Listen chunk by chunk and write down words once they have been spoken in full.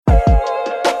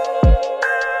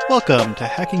Welcome to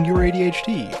Hacking Your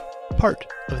ADHD, part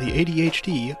of the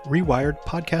ADHD Rewired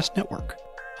podcast network.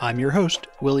 I'm your host,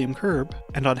 William Kerb,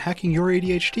 and on Hacking Your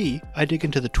ADHD, I dig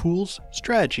into the tools,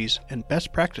 strategies, and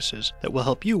best practices that will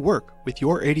help you work with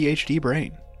your ADHD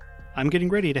brain. I'm getting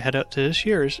ready to head out to this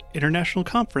year's International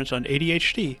Conference on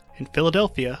ADHD in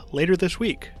Philadelphia later this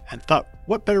week, and thought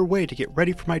what better way to get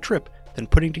ready for my trip than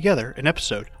putting together an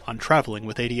episode on traveling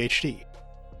with ADHD.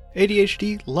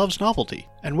 ADHD loves novelty,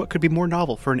 and what could be more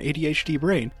novel for an ADHD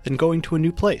brain than going to a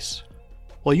new place?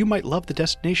 While you might love the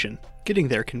destination, getting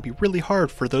there can be really hard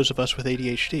for those of us with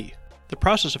ADHD. The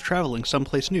process of traveling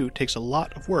someplace new takes a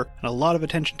lot of work and a lot of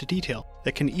attention to detail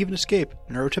that can even escape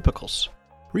neurotypicals.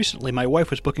 Recently, my wife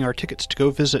was booking our tickets to go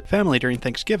visit family during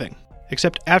Thanksgiving.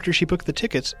 Except after she booked the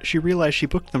tickets, she realized she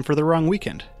booked them for the wrong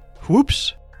weekend.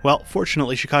 Whoops! Well,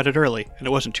 fortunately she caught it early, and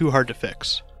it wasn't too hard to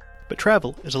fix. But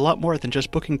travel is a lot more than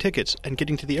just booking tickets and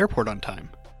getting to the airport on time.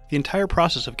 The entire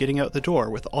process of getting out the door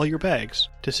with all your bags,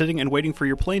 to sitting and waiting for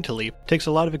your plane to leave, takes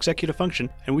a lot of executive function,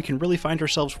 and we can really find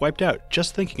ourselves wiped out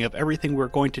just thinking of everything we're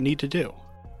going to need to do.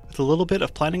 With a little bit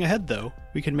of planning ahead, though,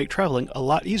 we can make traveling a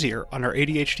lot easier on our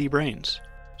ADHD brains.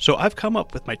 So I've come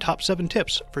up with my top 7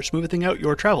 tips for smoothing out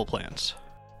your travel plans.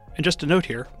 And just a note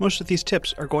here, most of these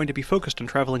tips are going to be focused on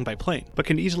traveling by plane, but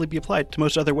can easily be applied to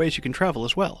most other ways you can travel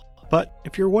as well. But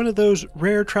if you're one of those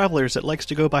rare travelers that likes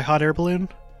to go by hot air balloon,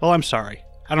 well, I'm sorry,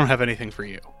 I don't have anything for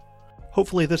you.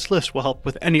 Hopefully this list will help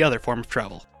with any other form of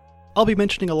travel. I'll be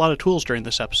mentioning a lot of tools during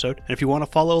this episode, and if you want to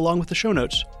follow along with the show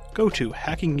notes, go to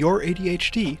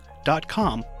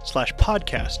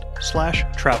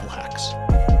hackingYourADHD.com/podcast/travel hacks.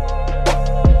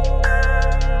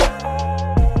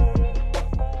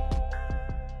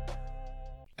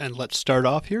 And let's start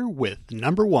off here with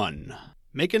number 1,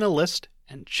 making a list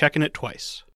and checking it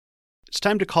twice. It's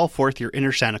time to call forth your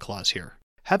inner Santa Claus here.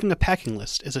 Having a packing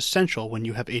list is essential when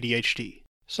you have ADHD.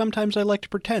 Sometimes I like to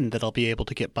pretend that I'll be able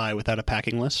to get by without a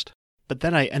packing list, but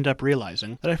then I end up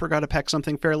realizing that I forgot to pack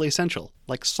something fairly essential,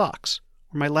 like socks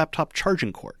or my laptop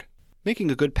charging cord.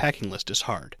 Making a good packing list is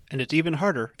hard, and it's even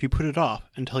harder if you put it off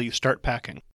until you start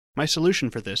packing. My solution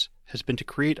for this has been to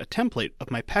create a template of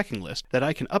my packing list that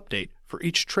I can update for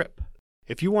each trip.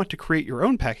 If you want to create your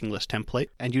own packing list template,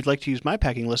 and you'd like to use my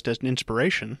packing list as an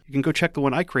inspiration, you can go check the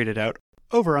one I created out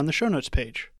over on the show notes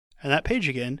page. And that page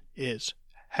again is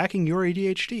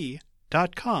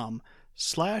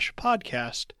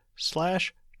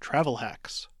hackingYourADHD.com/podcast/travel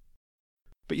hacks.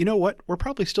 But you know what? We're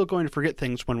probably still going to forget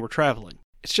things when we're traveling.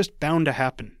 It's just bound to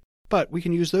happen. But we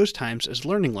can use those times as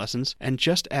learning lessons and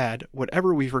just add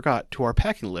whatever we forgot to our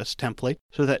packing list template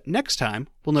so that next time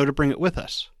we'll know to bring it with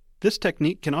us. This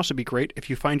technique can also be great if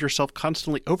you find yourself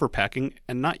constantly overpacking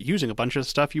and not using a bunch of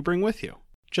stuff you bring with you.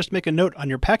 Just make a note on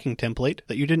your packing template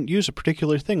that you didn't use a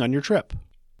particular thing on your trip.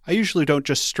 I usually don't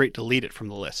just straight delete it from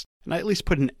the list, and I at least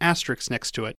put an asterisk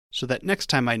next to it so that next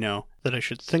time I know that I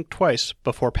should think twice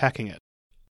before packing it.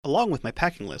 Along with my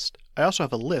packing list, I also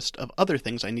have a list of other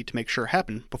things I need to make sure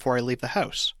happen before I leave the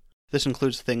house. This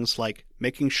includes things like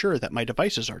making sure that my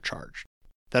devices are charged,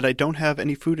 that I don't have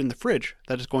any food in the fridge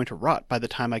that is going to rot by the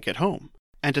time I get home,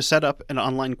 and to set up an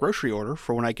online grocery order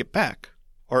for when I get back,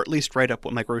 or at least write up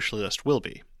what my grocery list will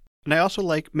be. And I also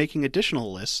like making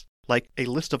additional lists, like a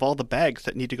list of all the bags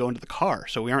that need to go into the car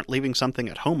so we aren't leaving something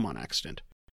at home on accident.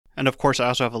 And of course I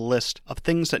also have a list of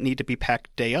things that need to be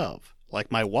packed day of, like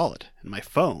my wallet and my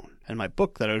phone and my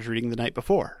book that I was reading the night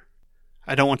before.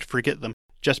 I don't want to forget them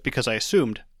just because I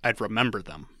assumed I'd remember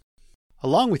them.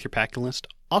 Along with your packing list,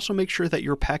 also make sure that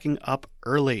you're packing up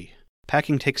early.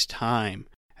 Packing takes time,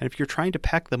 and if you're trying to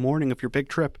pack the morning of your big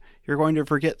trip, you're going to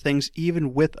forget things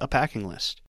even with a packing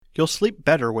list. You'll sleep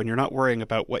better when you're not worrying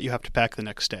about what you have to pack the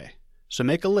next day. So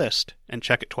make a list and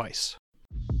check it twice.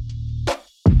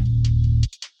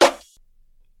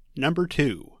 Number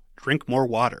 2, drink more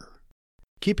water.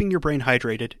 Keeping your brain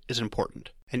hydrated is important,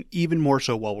 and even more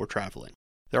so while we're traveling.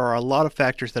 There are a lot of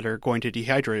factors that are going to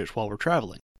dehydrate us while we're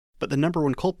traveling, but the number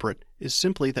one culprit is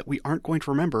simply that we aren't going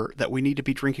to remember that we need to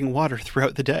be drinking water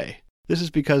throughout the day. This is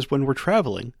because when we're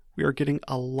traveling, we are getting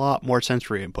a lot more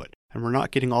sensory input, and we're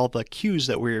not getting all the cues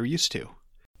that we are used to.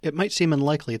 It might seem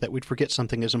unlikely that we'd forget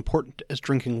something as important as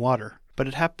drinking water, but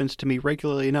it happens to me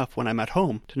regularly enough when I'm at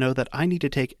home to know that I need to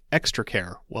take extra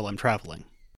care while I'm traveling.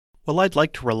 While I'd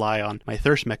like to rely on my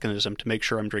thirst mechanism to make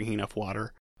sure I'm drinking enough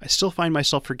water, I still find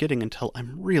myself forgetting until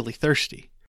I'm really thirsty.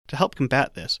 To help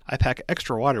combat this, I pack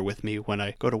extra water with me when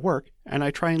I go to work, and I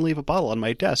try and leave a bottle on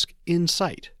my desk in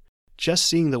sight. Just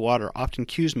seeing the water often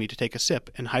cues me to take a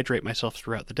sip and hydrate myself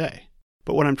throughout the day.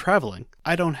 But when I'm traveling,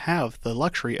 I don't have the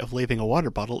luxury of leaving a water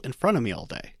bottle in front of me all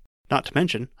day. Not to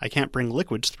mention, I can't bring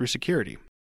liquids through security.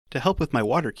 To help with my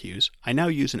water cues, I now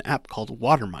use an app called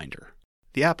Waterminder.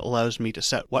 The app allows me to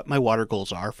set what my water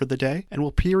goals are for the day and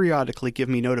will periodically give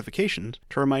me notifications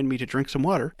to remind me to drink some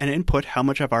water and input how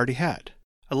much I've already had.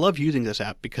 I love using this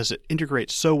app because it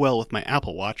integrates so well with my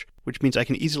Apple Watch, which means I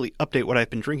can easily update what I've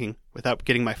been drinking without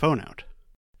getting my phone out.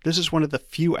 This is one of the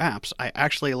few apps I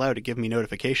actually allow to give me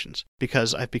notifications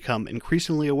because I've become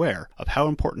increasingly aware of how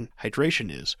important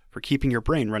hydration is for keeping your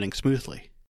brain running smoothly.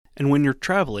 And when you're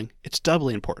traveling, it's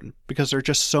doubly important because there are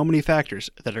just so many factors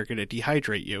that are going to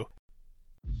dehydrate you.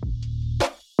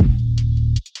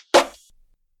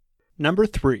 Number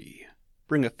 3.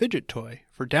 Bring a fidget toy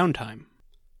for downtime.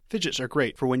 Fidgets are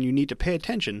great for when you need to pay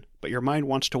attention, but your mind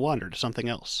wants to wander to something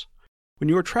else. When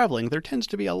you are traveling, there tends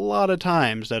to be a lot of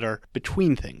times that are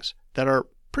between things, that are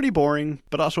pretty boring,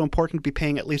 but also important to be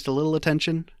paying at least a little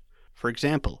attention. For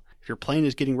example, if your plane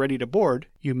is getting ready to board,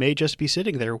 you may just be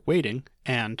sitting there waiting,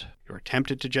 and you're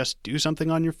tempted to just do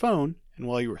something on your phone, and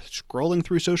while you are scrolling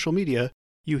through social media,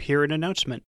 you hear an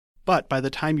announcement. But by the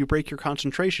time you break your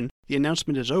concentration, the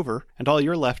announcement is over, and all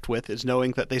you're left with is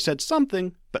knowing that they said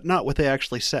something, but not what they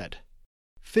actually said.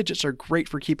 Fidgets are great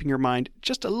for keeping your mind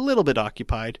just a little bit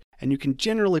occupied, and you can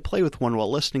generally play with one while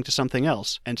listening to something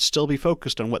else and still be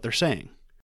focused on what they're saying.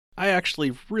 I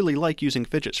actually really like using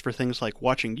fidgets for things like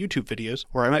watching YouTube videos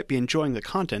where I might be enjoying the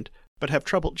content, but have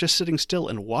trouble just sitting still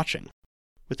and watching.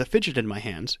 With a fidget in my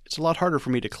hands, it's a lot harder for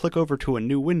me to click over to a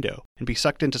new window and be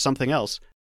sucked into something else.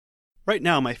 Right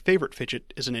now, my favorite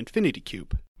fidget is an infinity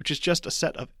cube, which is just a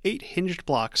set of 8 hinged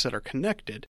blocks that are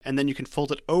connected, and then you can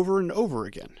fold it over and over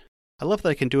again. I love that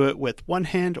I can do it with one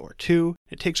hand or two.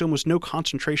 It takes almost no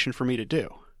concentration for me to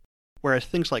do. Whereas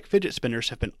things like fidget spinners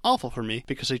have been awful for me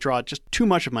because they draw just too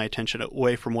much of my attention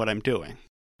away from what I'm doing.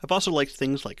 I've also liked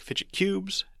things like fidget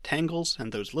cubes, tangles,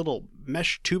 and those little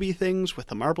mesh tubey things with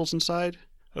the marbles inside.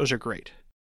 Those are great.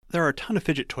 There are a ton of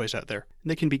fidget toys out there,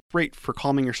 and they can be great for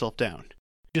calming yourself down.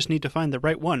 You just need to find the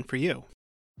right one for you.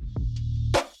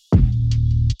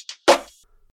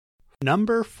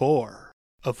 Number 4.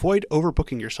 Avoid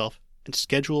overbooking yourself and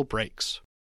schedule breaks.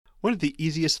 One of the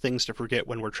easiest things to forget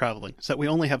when we're traveling is that we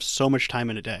only have so much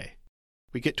time in a day.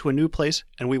 We get to a new place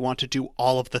and we want to do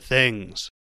all of the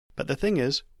things. But the thing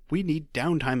is, we need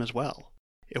downtime as well.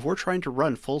 If we're trying to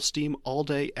run full steam all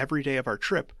day, every day of our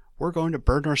trip, we're going to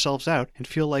burn ourselves out and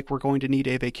feel like we're going to need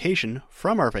a vacation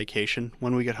from our vacation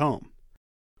when we get home.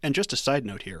 And just a side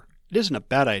note here, it isn't a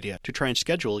bad idea to try and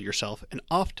schedule yourself an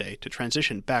off day to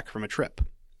transition back from a trip.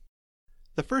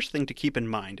 The first thing to keep in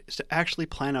mind is to actually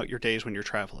plan out your days when you're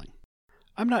traveling.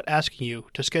 I'm not asking you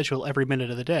to schedule every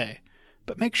minute of the day,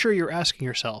 but make sure you're asking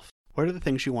yourself, what are the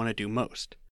things you want to do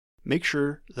most? Make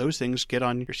sure those things get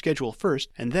on your schedule first,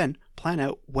 and then plan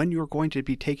out when you're going to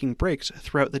be taking breaks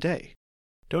throughout the day.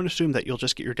 Don't assume that you'll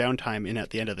just get your downtime in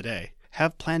at the end of the day.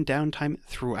 Have planned downtime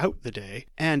throughout the day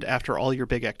and after all your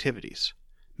big activities.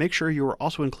 Make sure you are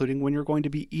also including when you're going to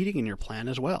be eating in your plan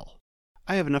as well.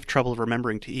 I have enough trouble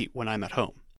remembering to eat when I'm at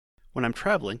home. When I'm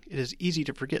traveling, it is easy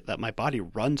to forget that my body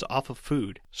runs off of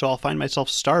food, so I'll find myself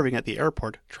starving at the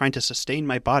airport trying to sustain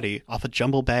my body off a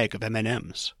jumble bag of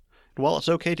M&Ms. And while it's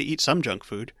okay to eat some junk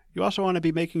food, you also want to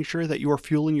be making sure that you are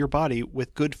fueling your body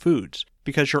with good foods,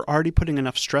 because you're already putting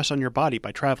enough stress on your body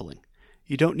by traveling.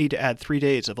 You don't need to add 3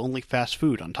 days of only fast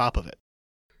food on top of it.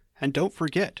 And don't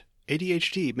forget,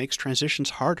 ADHD makes transitions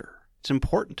harder. It's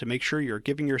important to make sure you're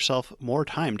giving yourself more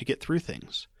time to get through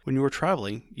things. When you are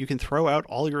traveling, you can throw out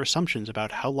all your assumptions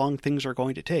about how long things are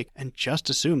going to take and just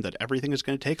assume that everything is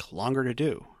going to take longer to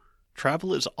do.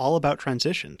 Travel is all about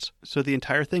transitions, so the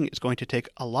entire thing is going to take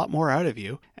a lot more out of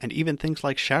you, and even things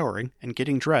like showering and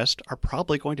getting dressed are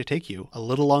probably going to take you a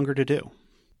little longer to do.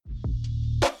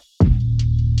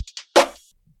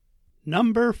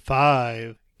 Number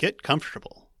 5. Get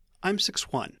comfortable. I'm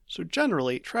 6'1", so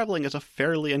generally, traveling is a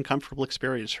fairly uncomfortable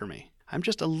experience for me. I'm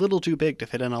just a little too big to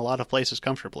fit in a lot of places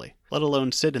comfortably, let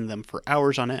alone sit in them for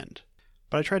hours on end.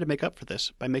 But I try to make up for this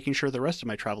by making sure the rest of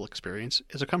my travel experience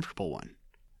is a comfortable one.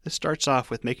 This starts off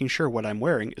with making sure what I'm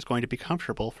wearing is going to be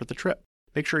comfortable for the trip.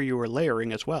 Make sure you are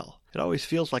layering as well. It always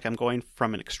feels like I'm going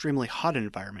from an extremely hot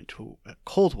environment to a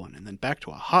cold one and then back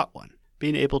to a hot one.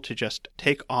 Being able to just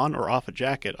take on or off a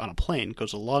jacket on a plane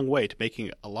goes a long way to making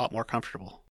it a lot more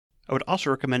comfortable. I would also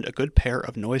recommend a good pair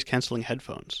of noise-canceling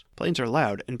headphones. Planes are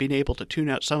loud, and being able to tune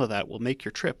out some of that will make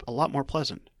your trip a lot more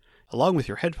pleasant. Along with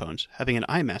your headphones, having an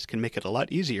eye mask can make it a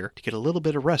lot easier to get a little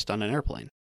bit of rest on an airplane.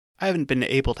 I haven't been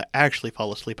able to actually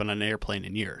fall asleep on an airplane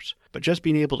in years, but just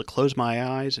being able to close my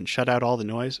eyes and shut out all the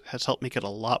noise has helped me get a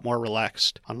lot more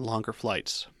relaxed on longer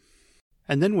flights.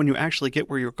 And then when you actually get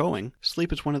where you're going,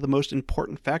 sleep is one of the most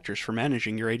important factors for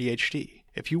managing your ADHD.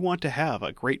 If you want to have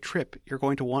a great trip, you're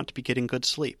going to want to be getting good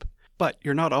sleep. But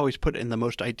you're not always put in the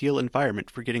most ideal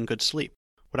environment for getting good sleep.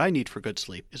 What I need for good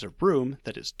sleep is a room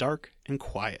that is dark and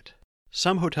quiet.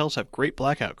 Some hotels have great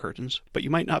blackout curtains, but you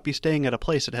might not be staying at a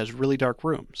place that has really dark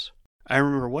rooms. I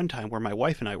remember one time where my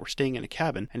wife and I were staying in a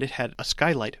cabin and it had a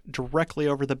skylight directly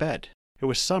over the bed. It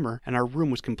was summer and our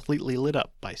room was completely lit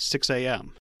up by 6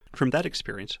 a.m. From that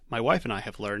experience, my wife and I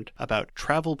have learned about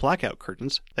travel blackout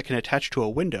curtains that can attach to a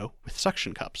window with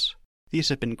suction cups. These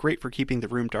have been great for keeping the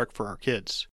room dark for our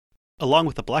kids. Along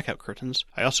with the blackout curtains,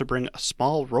 I also bring a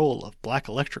small roll of black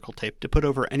electrical tape to put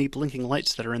over any blinking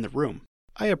lights that are in the room.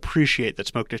 I appreciate that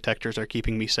smoke detectors are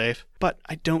keeping me safe, but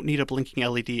I don't need a blinking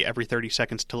LED every 30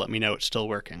 seconds to let me know it's still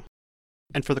working.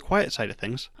 And for the quiet side of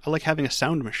things, I like having a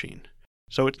sound machine.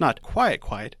 So it's not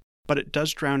quiet, but it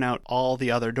does drown out all the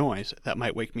other noise that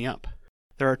might wake me up.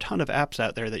 There are a ton of apps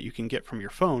out there that you can get from your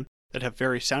phone that have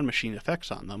very sound machine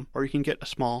effects on them, or you can get a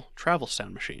small travel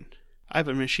sound machine. I have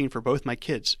a machine for both my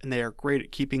kids, and they are great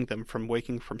at keeping them from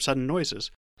waking from sudden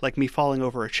noises, like me falling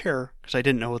over a chair because I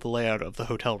didn't know the layout of the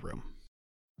hotel room.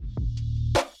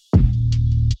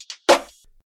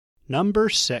 Number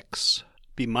 6.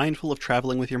 Be mindful of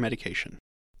traveling with your medication.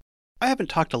 I haven't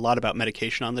talked a lot about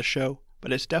medication on this show,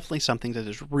 but it's definitely something that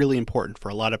is really important for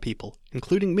a lot of people,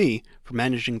 including me, for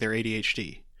managing their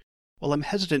ADHD. While I'm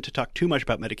hesitant to talk too much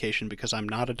about medication because I'm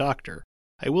not a doctor,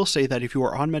 I will say that if you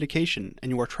are on medication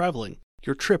and you are traveling,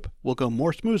 your trip will go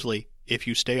more smoothly if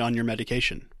you stay on your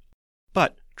medication.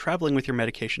 But traveling with your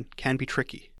medication can be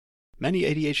tricky. Many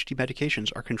ADHD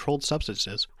medications are controlled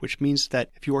substances, which means that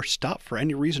if you are stopped for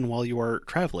any reason while you are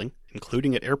traveling,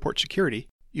 including at airport security,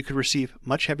 you could receive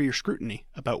much heavier scrutiny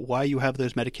about why you have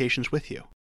those medications with you.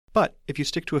 But if you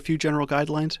stick to a few general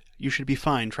guidelines, you should be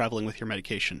fine traveling with your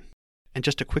medication. And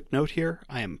just a quick note here,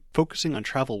 I am focusing on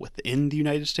travel within the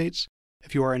United States.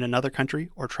 If you are in another country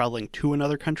or traveling to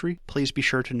another country, please be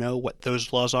sure to know what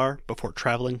those laws are before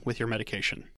traveling with your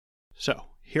medication. So,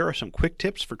 here are some quick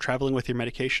tips for traveling with your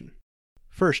medication.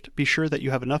 First, be sure that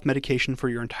you have enough medication for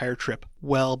your entire trip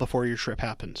well before your trip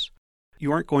happens.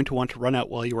 You aren't going to want to run out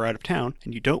while you are out of town,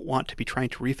 and you don't want to be trying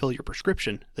to refill your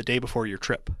prescription the day before your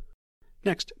trip.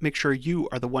 Next, make sure you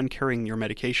are the one carrying your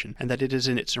medication and that it is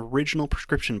in its original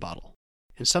prescription bottle.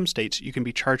 In some states, you can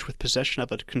be charged with possession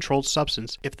of a controlled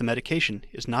substance if the medication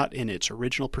is not in its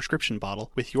original prescription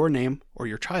bottle with your name or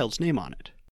your child's name on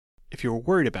it. If you are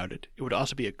worried about it, it would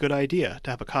also be a good idea to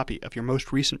have a copy of your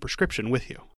most recent prescription with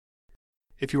you.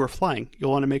 If you are flying, you'll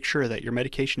want to make sure that your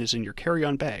medication is in your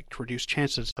carry-on bag to reduce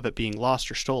chances of it being lost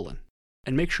or stolen.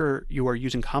 And make sure you are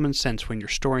using common sense when you're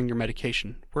storing your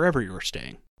medication wherever you are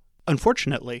staying.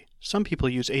 Unfortunately, some people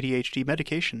use ADHD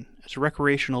medication as a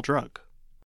recreational drug.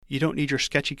 You don't need your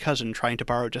sketchy cousin trying to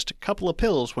borrow just a couple of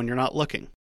pills when you're not looking.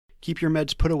 Keep your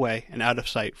meds put away and out of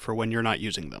sight for when you're not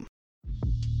using them.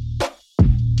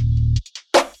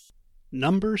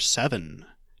 Number 7.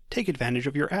 Take advantage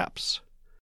of your apps.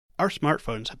 Our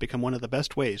smartphones have become one of the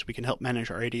best ways we can help manage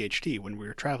our ADHD when we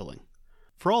are traveling.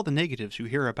 For all the negatives you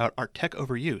hear about our tech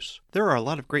overuse, there are a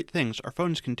lot of great things our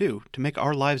phones can do to make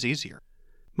our lives easier.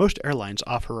 Most airlines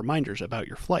offer reminders about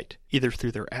your flight, either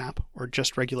through their app or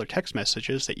just regular text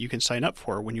messages that you can sign up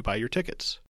for when you buy your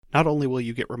tickets. Not only will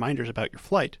you get reminders about your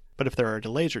flight, but if there are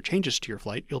delays or changes to your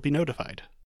flight, you'll be notified.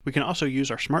 We can also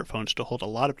use our smartphones to hold a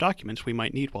lot of documents we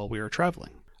might need while we are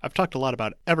traveling. I've talked a lot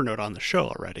about Evernote on the show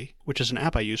already, which is an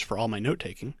app I use for all my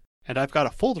note-taking, and I've got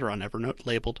a folder on Evernote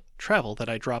labeled Travel that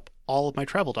I drop all of my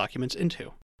travel documents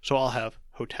into. So I'll have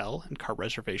hotel and car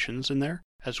reservations in there,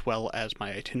 as well as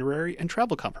my itinerary and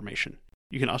travel confirmation.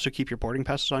 You can also keep your boarding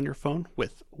passes on your phone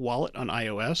with Wallet on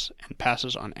iOS and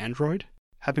Passes on Android.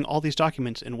 Having all these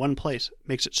documents in one place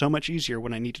makes it so much easier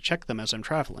when I need to check them as I'm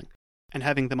traveling, and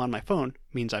having them on my phone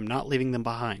means I'm not leaving them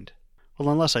behind. Well,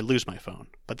 unless I lose my phone,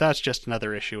 but that's just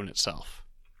another issue in itself.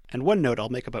 And one note I'll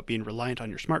make about being reliant on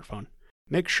your smartphone,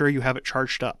 make sure you have it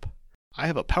charged up. I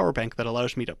have a power bank that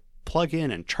allows me to plug in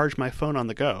and charge my phone on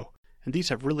the go, and these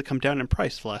have really come down in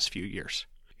price the last few years.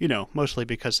 You know, mostly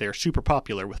because they are super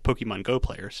popular with Pokemon Go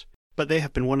players. But they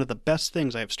have been one of the best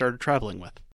things I have started traveling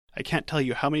with. I can't tell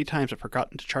you how many times I've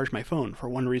forgotten to charge my phone for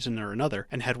one reason or another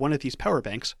and had one of these power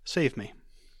banks save me.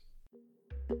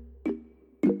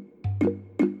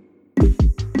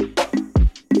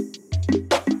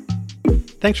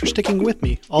 Thanks for sticking with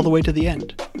me all the way to the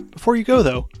end. Before you go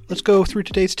though, let's go through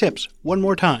today's tips one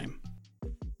more time.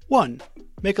 1.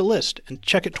 Make a list and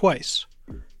check it twice.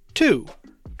 2.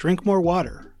 Drink more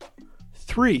water.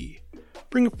 3.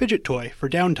 Bring a fidget toy for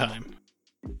downtime.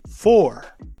 4.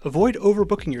 Avoid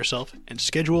overbooking yourself and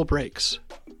schedule breaks.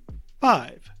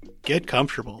 5. Get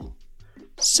comfortable.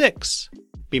 6.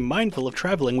 Be mindful of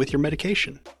traveling with your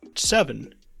medication.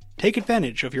 7. Take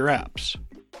advantage of your apps.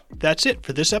 That's it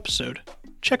for this episode.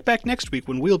 Check back next week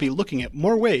when we'll be looking at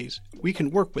more ways we can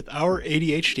work with our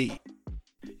ADHD.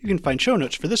 You can find show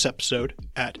notes for this episode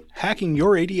at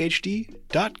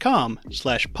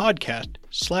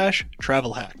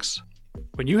hackingYourADHD.com/podcast/travelhacks.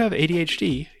 When you have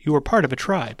ADHD, you are part of a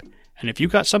tribe, and if you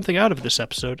got something out of this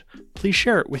episode, please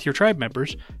share it with your tribe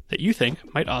members that you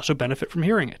think might also benefit from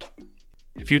hearing it.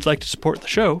 If you'd like to support the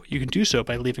show, you can do so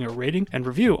by leaving a rating and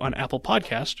review on Apple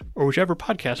Podcast or whichever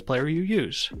podcast player you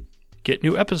use. Get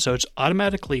new episodes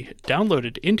automatically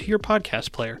downloaded into your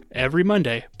podcast player every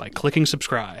Monday by clicking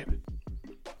subscribe.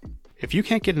 If you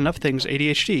can't get enough things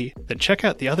ADHD, then check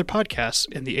out the other podcasts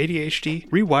in the ADHD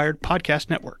Rewired podcast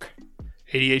network.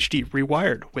 ADHD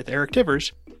Rewired with Eric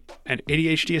Tivers and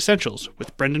ADHD Essentials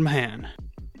with Brendan Mahan.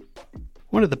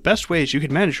 One of the best ways you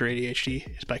can manage your ADHD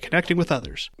is by connecting with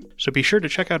others, so be sure to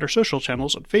check out our social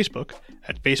channels on Facebook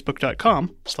at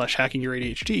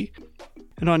facebook.com/hackingYourADHD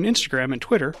and on Instagram and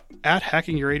Twitter at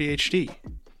hackingYourADHD.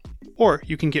 Or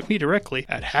you can get me directly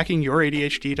at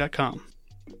hackingYourADHD.com.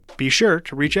 Be sure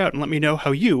to reach out and let me know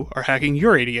how you are hacking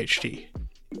your ADHD.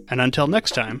 And until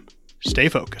next time, stay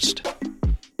focused.